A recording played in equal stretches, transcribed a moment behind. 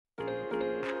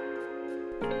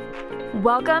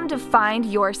Welcome to Find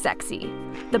Your Sexy,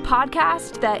 the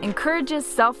podcast that encourages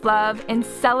self-love and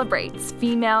celebrates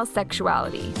female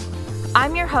sexuality.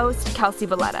 I'm your host, Kelsey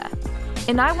Valletta,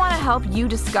 and I want to help you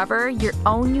discover your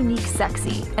own unique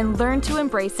sexy and learn to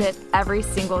embrace it every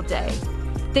single day.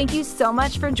 Thank you so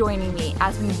much for joining me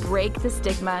as we break the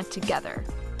stigma together.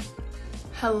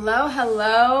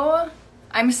 Hello.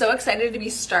 I'm so excited to be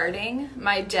starting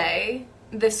my day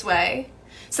this way.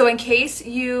 So in case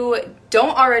you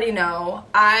don't already know,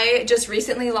 I just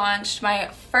recently launched my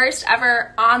first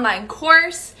ever online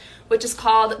course, which is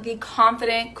called the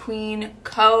Confident Queen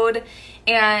Code.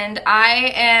 And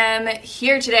I am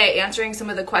here today answering some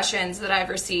of the questions that I've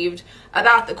received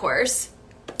about the course.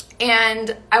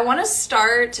 And I want to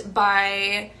start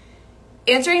by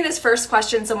answering this first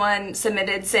question someone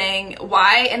submitted saying,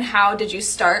 why and how did you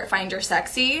start Find Your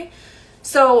Sexy?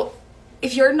 So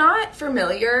if you're not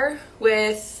familiar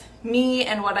with me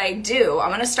and what I do, I'm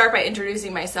going to start by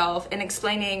introducing myself and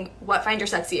explaining what Find Your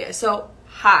Sexy is. So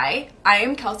hi, I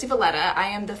am Kelsey Valletta. I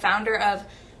am the founder of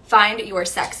Find Your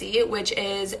Sexy, which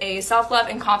is a self-love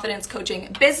and confidence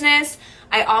coaching business.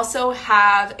 I also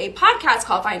have a podcast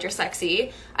called Find Your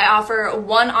Sexy. I offer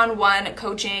one-on-one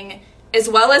coaching as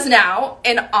well as now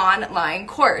an online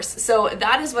course. So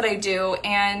that is what I do,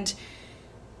 and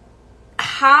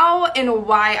how and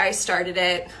why I started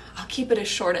it, I'll keep it as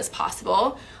short as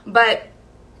possible, but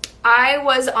I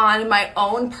was on my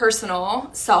own personal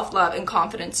self-love and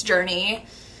confidence journey.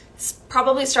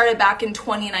 Probably started back in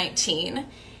 2019,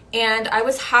 and I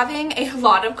was having a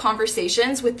lot of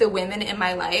conversations with the women in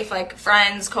my life, like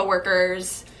friends,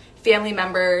 coworkers, family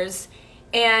members,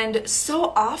 and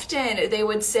so often they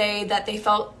would say that they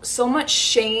felt so much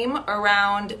shame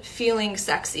around feeling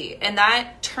sexy, and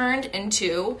that turned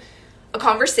into a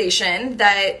conversation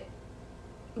that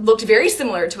looked very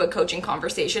similar to a coaching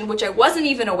conversation, which I wasn't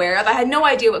even aware of. I had no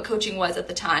idea what coaching was at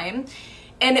the time.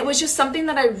 And it was just something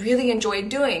that I really enjoyed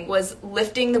doing, was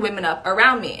lifting the women up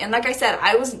around me. And like I said,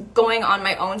 I was going on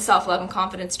my own self-love and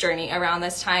confidence journey around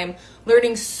this time,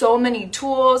 learning so many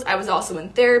tools. I was also in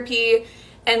therapy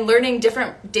and learning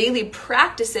different daily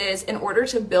practices in order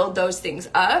to build those things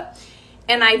up.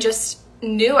 And I just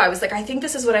knew, I was like, I think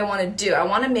this is what I want to do. I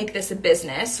want to make this a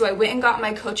business. So I went and got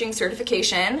my coaching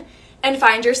certification, and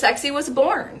Find Your Sexy was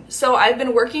born. So I've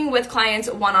been working with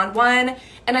clients one-on-one,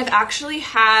 and I've actually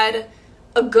had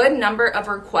a good number of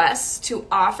requests to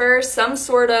offer some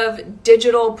sort of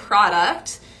digital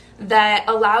product that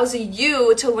allows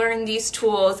you to learn these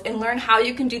tools and learn how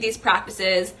you can do these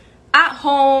practices at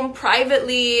home,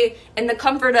 privately, in the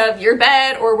comfort of your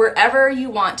bed, or wherever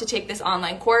you want to take this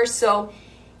online course. So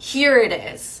here it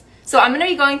is. So I'm going to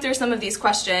be going through some of these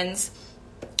questions.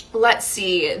 Let's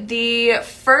see. The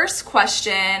first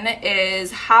question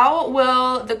is, how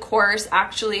will the course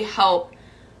actually help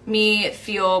me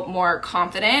feel more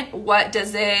confident? What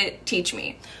does it teach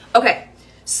me? Okay,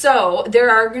 so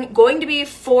there are going to be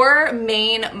 4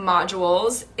 main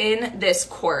modules in this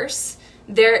course.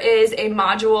 There is a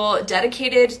module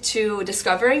dedicated to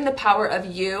discovering the power of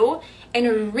you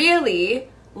and really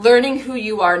learning who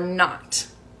you are not.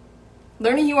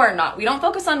 Learning who you are not. We don't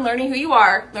focus on learning who you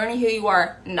are, learning who you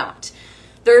are not.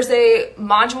 There's a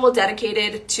module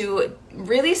dedicated to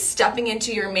really stepping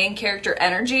into your main character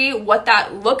energy, what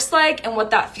that looks like and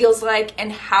what that feels like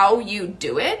and how you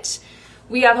do it.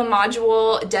 We have a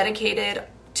module dedicated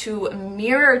to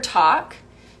mirror talk.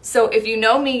 So if you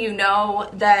know me, you know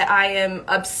that I am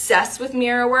obsessed with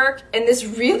mirror work, and this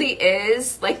really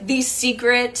is like the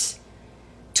secret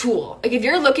tool. Like if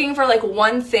you're looking for like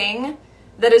one thing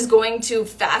that is going to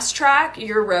fast track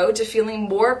your road to feeling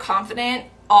more confident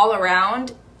all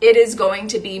around, it is going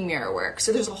to be mirror work.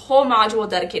 So there's a whole module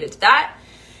dedicated to that.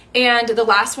 And the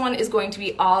last one is going to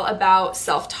be all about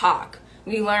self-talk.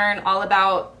 We learn all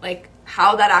about like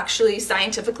how that actually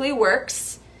scientifically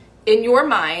works in your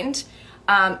mind,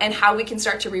 and how we can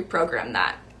start to reprogram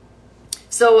that.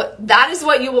 So that is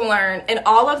what you will learn. And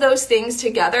all of those things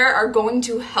together are going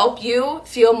to help you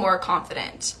feel more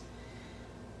confident.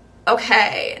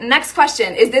 Okay, next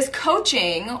question. Is this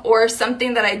coaching or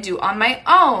something that I do on my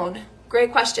own?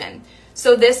 Great question.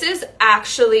 So this is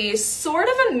actually sort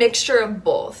of a mixture of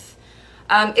both.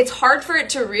 It's hard for it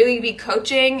to really be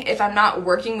coaching if I'm not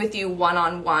working with you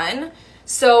one-on-one.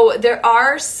 So there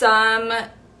are some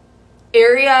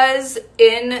areas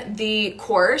in the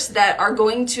course that are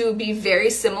going to be very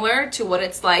similar to what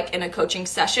it's like in a coaching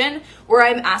session, where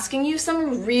I'm asking you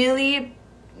some really,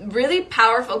 really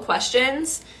powerful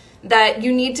questions that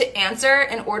you need to answer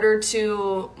in order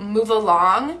to move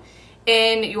along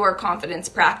in your confidence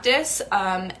practice.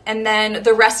 And then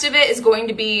the rest of it is going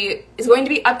to be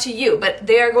up to you, but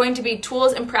they are going to be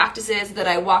tools and practices that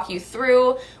I walk you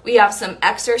through. We have some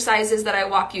exercises that I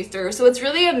walk you through. So it's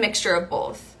really a mixture of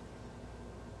both.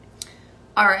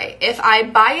 All right, if I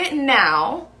buy it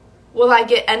now, will I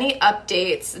get any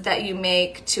updates that you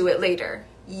make to it later?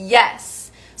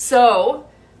 Yes. So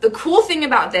the cool thing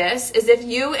about this is if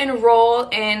you enroll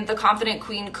in the Confident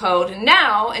Queen Code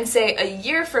now and say a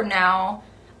year from now,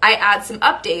 I add some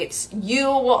updates, you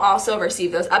will also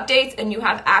receive those updates and you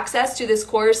have access to this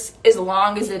course as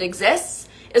long as it exists,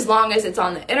 as long as it's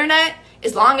on the internet,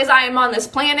 as long as I am on this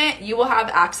planet, you will have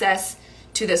access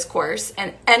to this course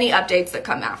and any updates that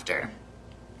come after.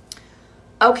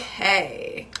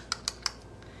 Okay.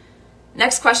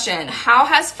 Next question. How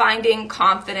has finding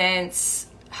confidence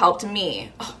helped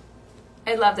me? Oh,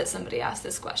 I love that somebody asked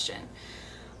this question.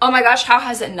 Oh my gosh, how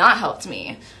has it not helped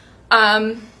me?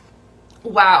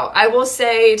 Wow, I will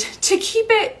say to keep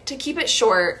it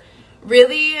short,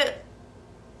 really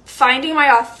finding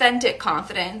my authentic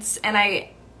confidence, and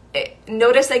I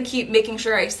notice I keep making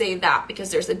sure I say that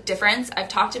because there's a difference. I've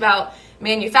talked about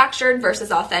manufactured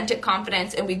versus authentic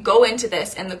confidence, and we go into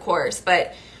this in the course,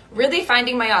 but really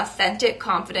finding my authentic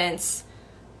confidence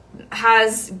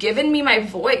has given me my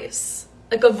voice,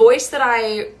 like a voice that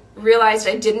I realized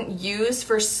I didn't use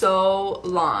for so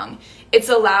long. It's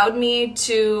allowed me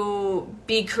to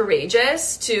be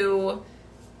courageous, to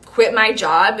quit my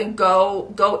job and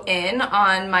go in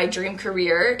on my dream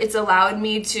career. It's allowed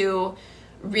me to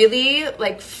really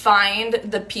find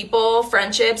the people,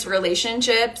 friendships,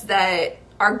 relationships that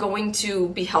are going to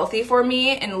be healthy for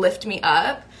me and lift me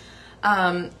up.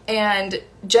 And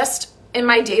just in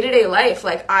my day-to-day life,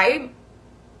 I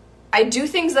do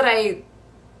things that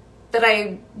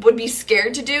I would be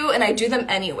scared to do, and I do them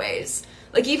anyways.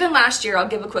 Even last year, I'll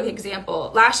give a quick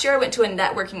example. Last year I went to a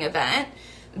networking event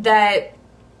that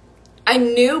I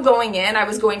knew going in I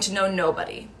was going to know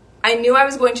nobody. I knew I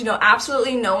was going to know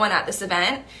absolutely no one at this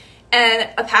event, and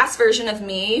a past version of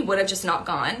me would have just not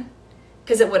gone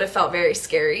because it would have felt very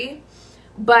scary.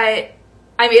 But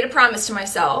I made a promise to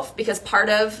myself, because part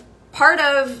of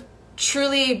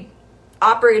truly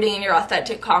operating in your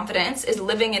authentic confidence is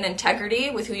living in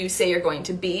integrity with who you say you're going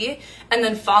to be, and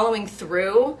then following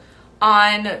through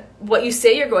on what you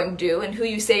say you're going to do and who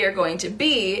you say you're going to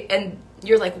be, and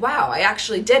you're like, wow, I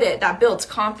actually did it. That builds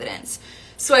confidence.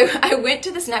 So I went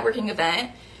to this networking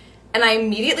event, and I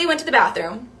immediately went to the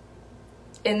bathroom.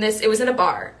 It was in a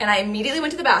bar, and I immediately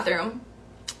went to the bathroom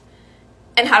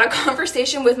and had a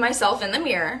conversation with myself in the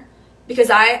mirror, because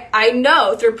I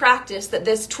know through practice that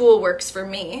this tool works for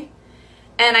me.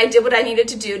 And I did what I needed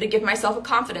to do to give myself a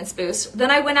confidence boost. Then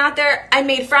I went out there, I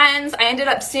made friends, I ended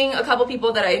up seeing a couple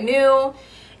people that I knew,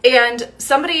 and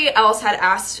somebody else had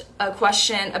asked a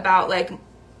question about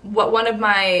what one of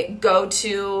my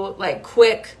go-to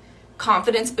quick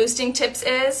confidence boosting tips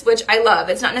is, which I love.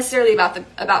 It's not necessarily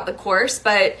about the course,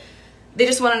 but they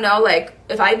just want to know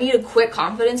if I need a quick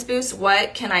confidence boost,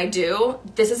 what can I do?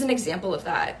 This is an example of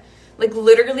that.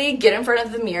 Literally get in front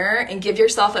of the mirror and give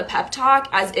yourself a pep talk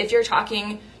as if you're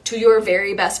talking to your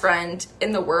very best friend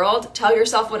in the world. Tell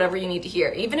yourself whatever you need to hear.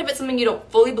 Even if it's something you don't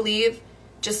fully believe,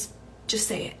 just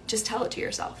say it. Just tell it to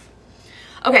yourself.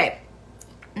 Okay,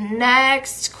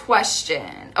 next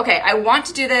question. Okay, I want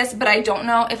to do this, but I don't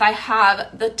know if I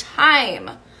have the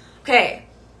time. Okay,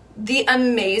 the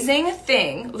amazing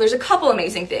thing, there's a couple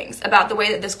amazing things about the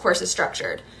way that this course is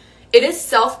structured. It is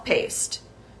self-paced.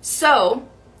 So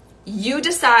you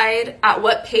decide at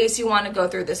what pace you want to go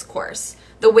through this course.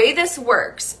 The way this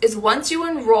works is once you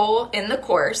enroll in the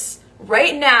course,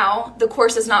 right now the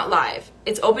course is not live.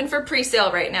 It's open for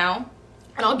pre-sale right now,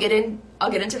 and I'll get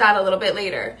into that a little bit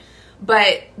later.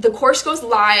 But the course goes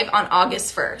live on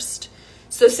August 1st.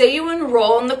 So say you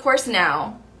enroll in the course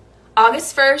now,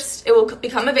 August 1st, it will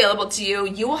become available to you.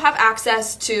 You will have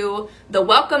access to the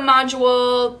welcome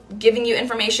module, giving you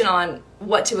information on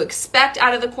what to expect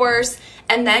out of the course.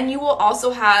 And then you will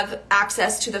also have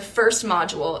access to the first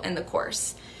module in the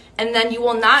course. And then you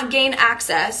will not gain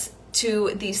access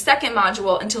to the second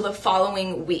module until the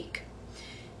following week.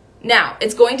 Now,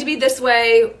 it's going to be this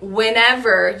way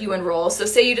whenever you enroll. So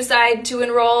say you decide to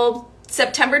enroll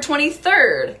September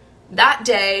 23rd. That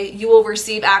day, you will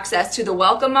receive access to the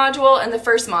welcome module and the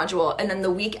first module, and then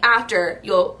the week after,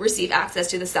 you'll receive access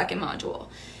to the second module.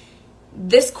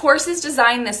 This course is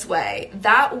designed this way.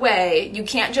 That way, you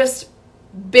can't just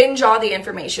binge all the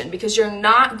information, because you're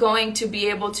not going to be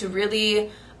able to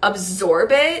really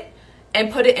absorb it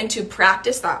and put it into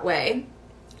practice that way.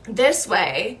 This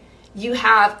way, you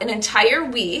have an entire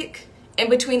week in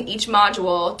between each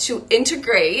module to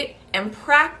integrate and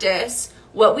practice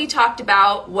what we talked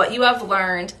about, what you have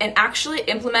learned, and actually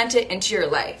implement it into your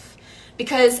life.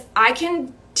 Because I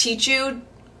can teach you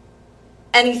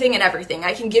anything and everything.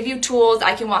 I can give you tools,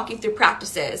 I can walk you through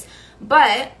practices,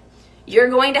 but you're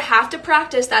going to have to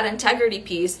practice that integrity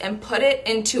piece and put it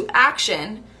into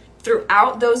action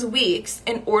throughout those weeks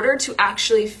in order to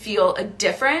actually feel a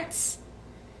difference.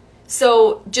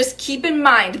 So just keep in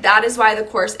mind, that is why the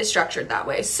course is structured that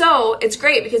way. So it's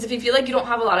great because if you feel like you don't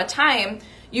have a lot of time,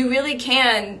 you really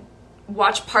can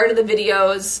watch part of the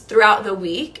videos throughout the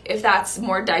week if that's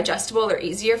more digestible or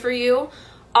easier for you.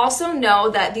 Also know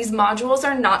that these modules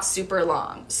are not super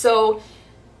long. So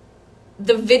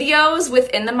the videos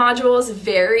within the modules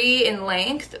vary in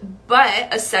length,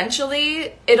 but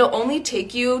essentially it'll only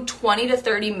take you 20 to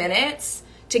 30 minutes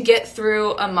to get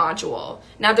through a module.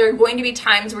 Now, there are going to be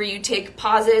times where you take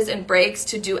pauses and breaks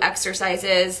to do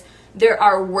exercises. There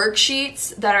are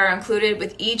worksheets that are included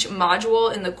with each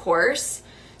module in the course.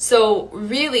 So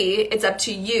really, it's up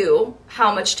to you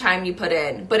how much time you put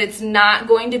in, but it's not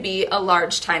going to be a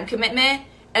large time commitment.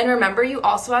 And remember, you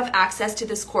also have access to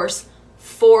this course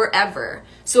forever.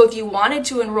 So if you wanted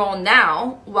to enroll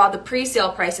now while the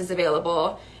pre-sale price is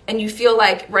available and you feel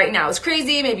like right now is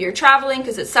crazy, maybe you're traveling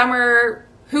because it's summer,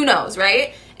 who knows,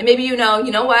 right? And maybe you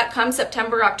know what, come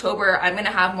September, October, I'm going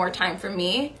to have more time for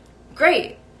me.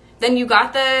 Great. Then you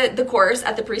got the course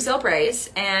at the pre-sale price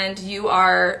and you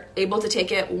are able to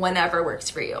take it whenever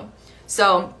works for you.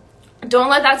 So don't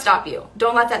let that stop you.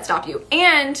 Don't let that stop you.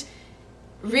 And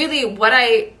really what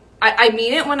I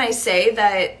mean it when I say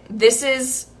that this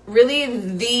is really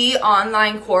the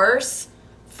online course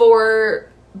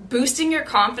for boosting your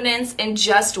confidence in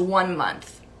just 1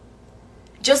 month.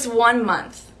 Just 1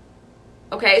 month.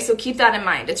 Okay, so keep that in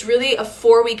mind. It's really a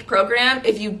 4-week program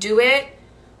if you do it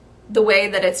the way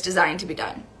that it's designed to be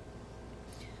done.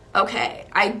 Okay,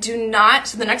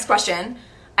 so the next question,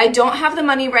 I don't have the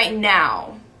money right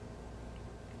now.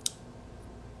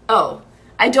 Oh,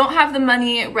 I don't have the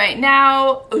money right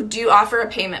now. Do you offer a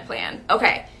payment plan?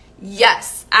 Okay,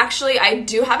 yes, actually I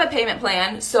do have a payment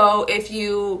plan. So if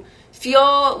you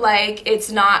feel like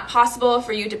it's not possible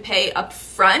for you to pay up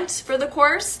front for the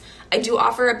course, I do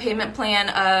offer a payment plan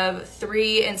of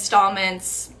 3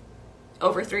 installments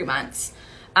over 3 months.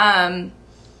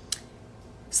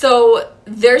 So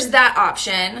there's that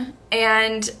option.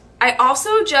 And I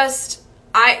also trust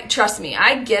me,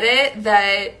 I get it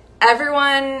that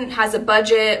everyone has a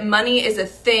budget. Money is a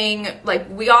thing. Like,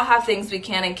 we all have things we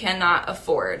can and cannot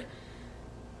afford.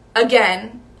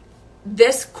 Again,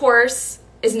 this course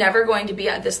is never going to be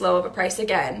at this low of a price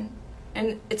again.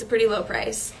 And it's a pretty low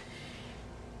price.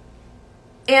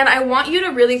 And I want you to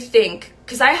really think,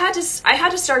 because I had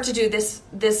to start to do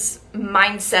this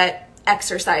mindset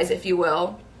exercise, if you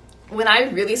will, when I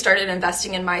really started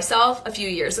investing in myself a few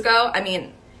years ago. I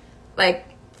mean, like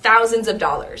thousands of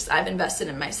dollars I've invested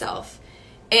in myself.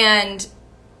 And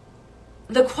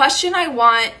the question I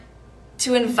want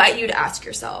to invite you to ask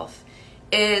yourself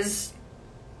is,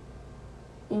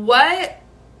 what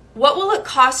will it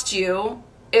cost you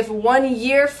if 1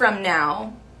 year from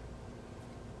now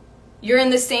you're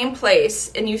in the same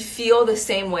place and you feel the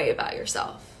same way about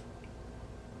yourself?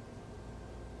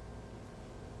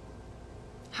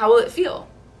 How will it feel?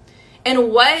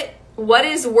 And what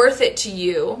is worth it to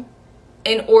you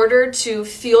in order to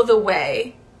feel the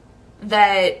way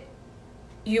that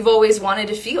you've always wanted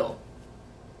to feel?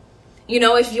 You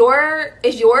know, if your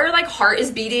like heart is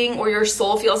beating or your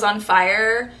soul feels on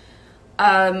fire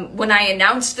when I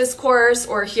announced this course,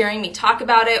 or hearing me talk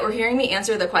about it, or hearing me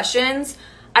answer the questions,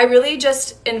 I really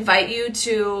just invite you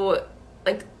to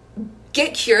like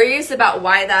get curious about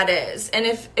why that is. And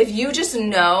if you just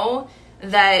know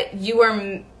that you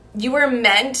were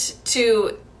meant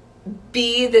to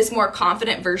be this more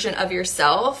confident version of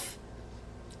yourself,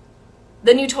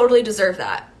 then you totally deserve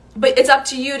that. But it's up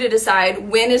to you to decide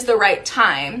when is the right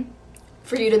time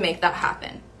for you to make that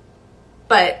happen.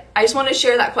 But I just want to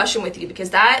share that question with you because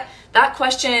that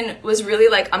question was really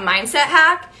like a mindset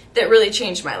hack that really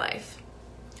changed my life.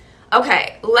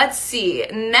 Okay, let's see.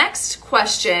 Next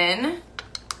question.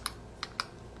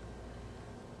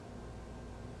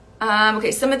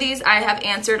 Okay, some of these I have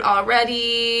answered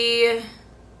already.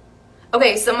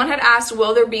 Okay, someone had asked,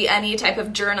 will there be any type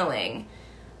of journaling?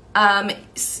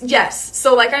 Yes.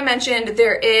 So like I mentioned,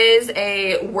 there is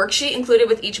a worksheet included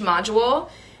with each module,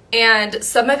 and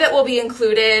some of it will be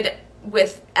included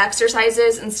with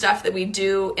exercises and stuff that we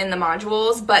do in the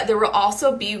modules, but there will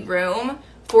also be room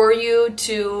for you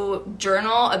to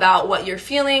journal about what you're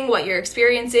feeling, what you're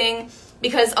experiencing,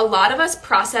 because a lot of us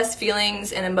process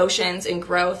feelings and emotions and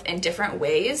growth in different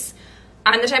ways.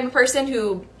 I'm the type of person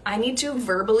who I need to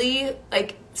verbally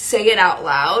say it out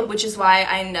loud, which is why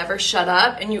I never shut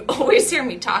up and you always hear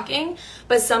me talking.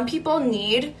 But some people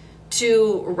need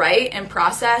to write and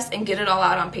process and get it all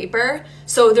out on paper.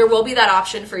 So there will be that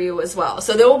option for you as well.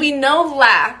 So there will be no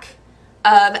lack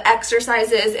of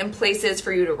exercises and places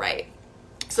for you to write.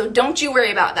 So don't you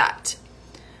worry about that.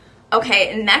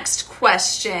 Okay, next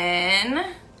question.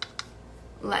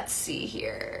 Let's see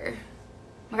here.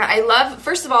 Okay,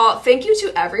 first of all, thank you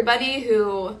to everybody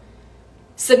who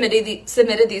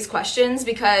submitted these questions,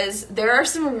 because there are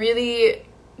some really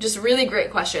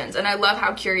great questions, and I love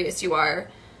how curious you are.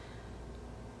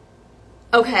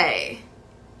 Okay,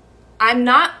 I'm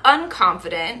not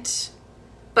unconfident,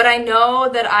 but I know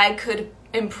that I could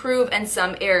improve in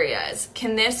some areas.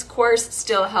 Can this course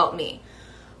still help me?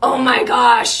 Oh my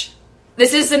gosh,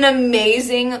 this is an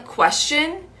amazing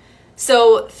question.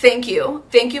 So thank you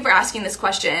for asking this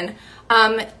question.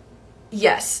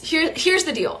 Yes, here's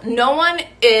the deal. No one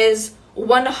is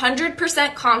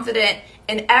 100% confident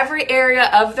in every area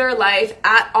of their life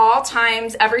at all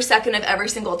times, every second of every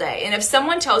single day. And if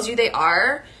someone tells you they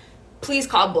are, please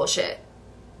call bullshit.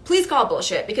 Please call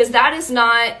bullshit, because that is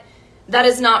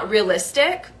not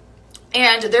realistic.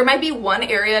 And there might be one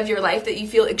area of your life that you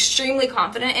feel extremely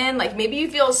confident in. Like maybe you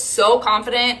feel so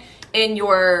confident in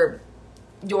your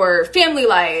family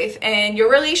life and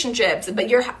your relationships, but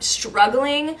you're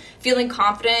struggling feeling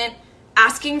confident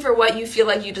asking for what you feel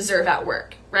like you deserve at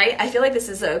work, right? I feel like this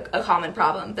is a common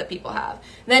problem that people have.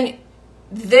 Then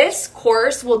this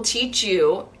course will teach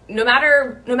you, no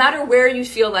matter where you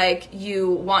feel like you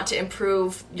want to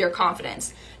improve your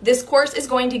confidence, this course is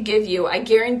going to give you, I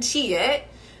guarantee it,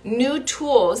 new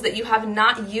tools that you have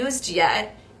not used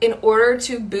yet in order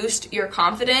to boost your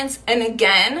confidence. And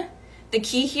again, the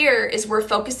key here is we're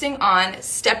focusing on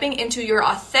stepping into your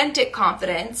authentic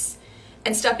confidence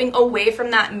and stepping away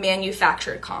from that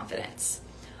manufactured confidence.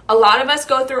 A lot of us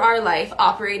go through our life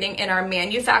operating in our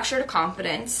manufactured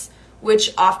confidence,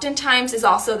 which oftentimes is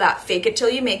also that fake it till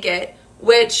you make it,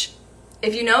 which,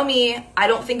 if you know me, I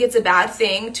don't think it's a bad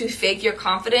thing to fake your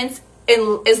confidence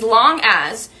as long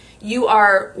as you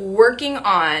are working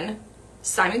on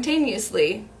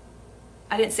simultaneously,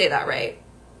 I didn't say that right.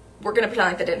 We're going to pretend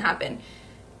like that didn't happen.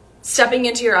 Stepping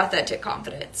into your authentic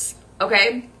confidence,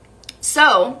 okay?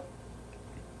 So,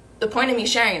 the point of me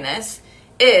sharing this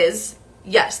is,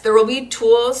 yes, there will be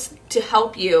tools to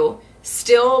help you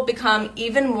still become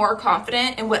even more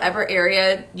confident in whatever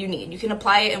area you need. You can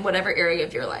apply it in whatever area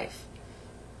of your life.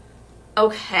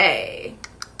 Okay,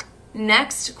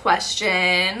 next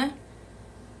question.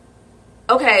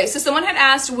 Okay, so someone had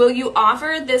asked, will you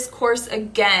offer this course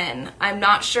again? I'm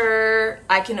not sure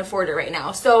I can afford it right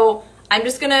now. So I'm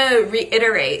just going to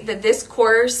reiterate that this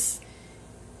course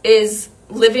is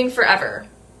living forever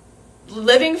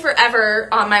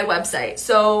on my website.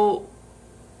 So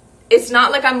it's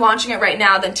not like I'm launching it right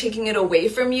now, then taking it away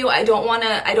from you. I don't want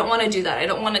to do that. I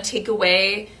don't want to take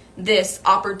away this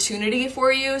opportunity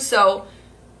for you. So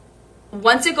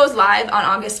once it goes live on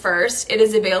August 1st, it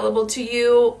is available to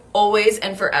you always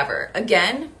and forever.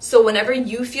 Again, so whenever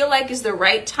you feel like is the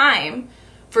right time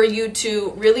for you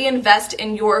to really invest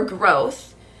in your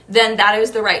growth, then that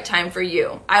is the right time for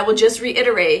you. I will just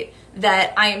reiterate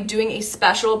that I am doing a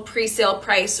special pre-sale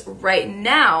price right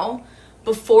now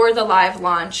before the live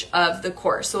launch of the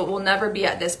course. So it will never be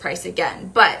at this price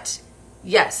again. But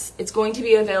yes, it's going to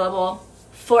be available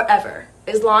forever.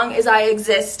 As long as I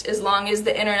exist, as long as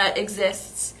the internet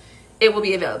exists, it will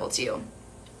be available to you.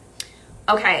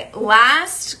 Okay,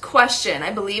 last question.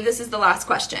 I believe this is the last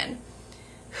question.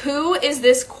 Who is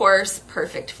this course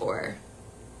perfect for?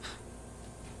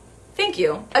 Thank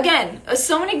you. Again,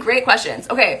 so many great questions.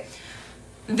 Okay,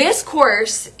 this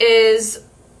course is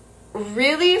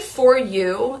really for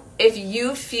you if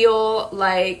you feel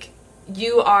like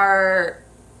you are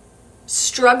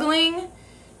struggling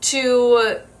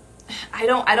to, I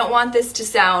don't want this to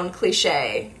sound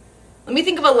cliche. Let me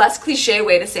think of a less cliche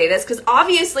way to say this, because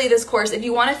obviously this course, if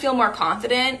you want to feel more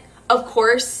confident, of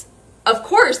course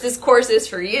this course is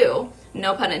for you,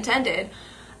 no pun intended.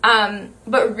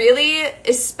 But really,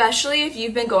 especially if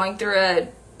you've been going through a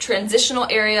transitional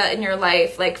area in your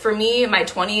life, like for me, my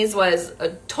 20s was a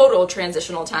total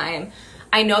transitional time.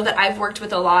 I know that I've worked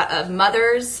with a lot of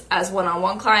mothers as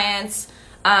one-on-one clients.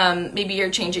 Maybe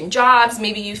you're changing jobs.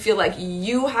 Maybe you feel like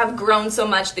you have grown so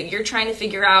much that you're trying to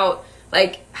figure out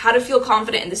like how to feel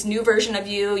confident in this new version of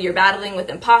you. You're battling with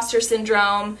imposter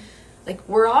syndrome. Like,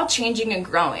 we're all changing and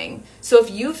growing. So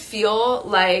if you feel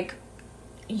like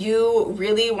you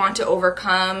really want to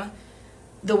overcome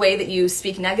the way that you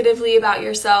speak negatively about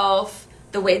yourself,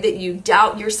 the way that you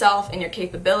doubt yourself and your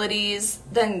capabilities,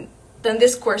 then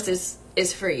this course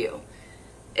is for you.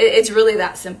 It's really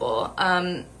that simple.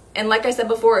 And like I said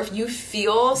before, if you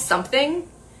feel something,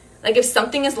 like if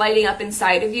something is lighting up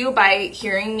inside of you by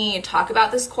hearing me talk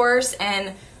about this course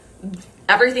and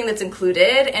everything that's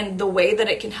included and the way that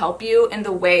it can help you and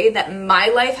the way that my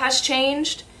life has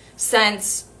changed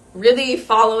since really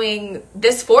following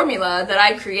this formula that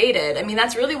I created. I mean,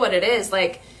 that's really what it is.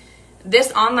 Like,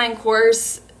 this online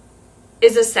course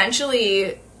is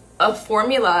essentially a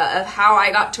formula of how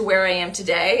I got to where I am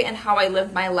today and how I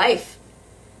live my life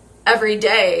every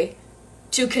day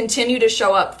to continue to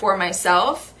show up for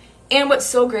myself. And what's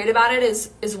so great about it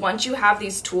is once you have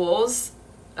these tools,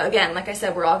 again, like I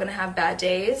said, we're all going to have bad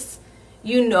days.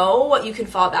 You know what you can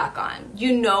fall back on.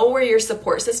 You know where your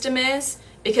support system is,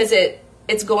 because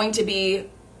it's going to be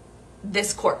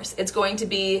this course. It's going to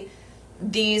be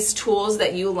these tools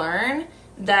that you learn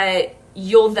that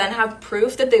you'll then have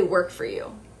proof that they work for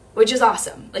you, which is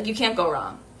awesome. Like, you can't go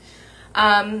wrong.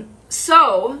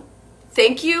 So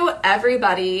thank you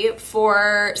everybody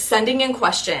for sending in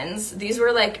questions. These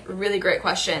were like really great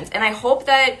questions. And I hope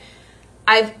that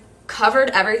I've covered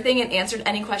everything and answered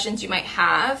any questions you might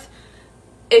have.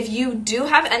 If you do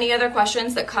have any other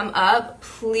questions that come up,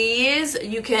 please,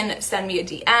 you can send me a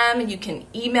DM, you can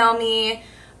email me.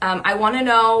 I want to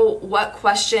know what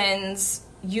questions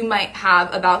you might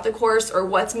have about the course, or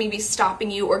what's maybe stopping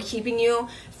you or keeping you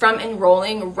from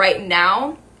enrolling right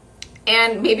now.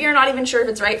 And maybe you're not even sure if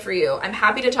it's right for you. I'm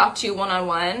happy to talk to you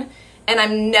one-on-one, and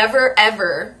I'm never,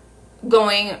 ever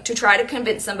going to try to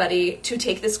convince somebody to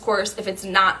take this course if it's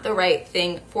not the right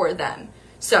thing for them.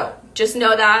 So just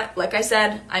know that, like I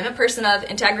said, I'm a person of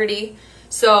integrity.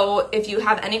 So if you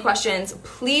have any questions,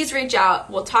 please reach out.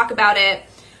 We'll talk about it.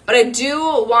 But I do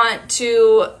want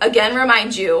to, again,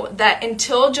 remind you that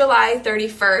until July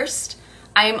 31st,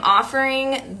 I am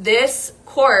offering this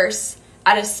course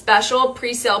at a special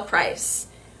pre-sale price.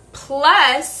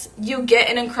 Plus, you get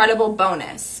an incredible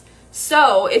bonus.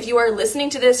 So if you are listening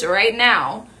to this right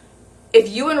now, if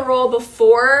you enroll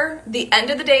before the end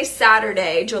of the day,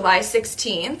 Saturday, July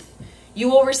 16th, you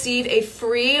will receive a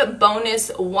free bonus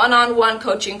one-on-one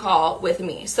coaching call with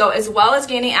me. So as well as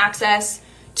gaining access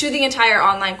to the entire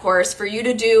online course for you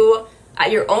to do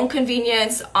at your own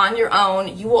convenience on your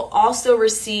own, you will also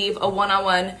receive a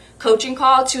one-on-one coaching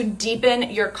call to deepen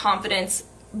your confidence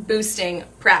boosting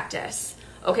practice.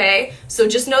 Okay? So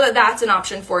just know that that's an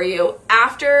option for you.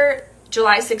 After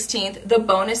July 16th, the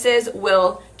bonuses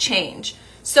will change.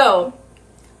 So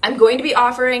I'm going to be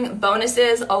offering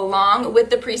bonuses along with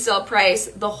the pre-sale price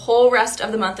the whole rest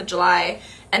of the month of July.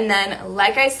 And then,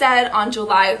 like I said, on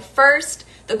July 1st,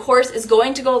 the course is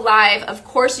going to go live. Of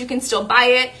course, you can still buy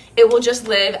it. It will just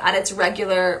live at its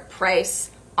regular price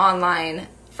online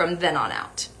from then on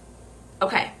out.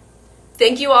 Okay.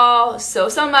 Thank you all so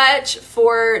much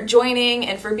for joining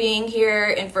and for being here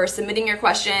and for submitting your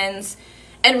questions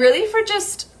and really for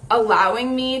just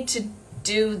allowing me to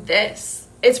do this.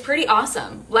 It's pretty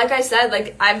awesome. Like I said,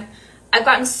 like I've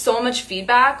gotten so much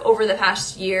feedback over the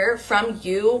past year from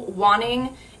you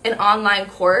wanting an online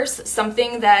course,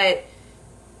 something that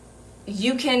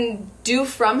you can do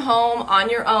from home on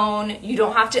your own. You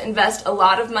don't have to invest a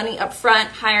lot of money up front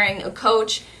hiring a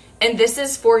coach, and this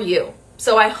is for you.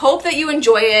 So I hope that you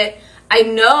enjoy it. I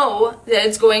know that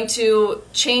it's going to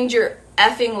change your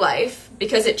effing life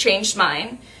because it changed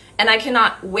mine, and I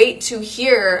cannot wait to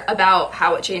hear about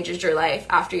how it changes your life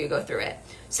after you go through it.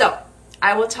 So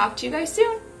I will talk to you guys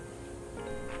soon.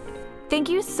 Thank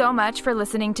you so much for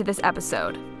listening to this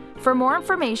episode. For more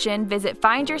information, visit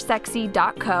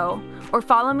findyoursexy.co or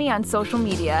follow me on social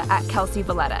media at Kelsey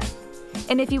Valletta.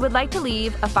 And if you would like to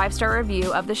leave a 5-star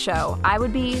review of the show, I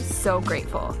would be so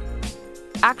grateful.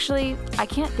 Actually, I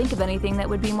can't think of anything that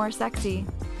would be more sexy.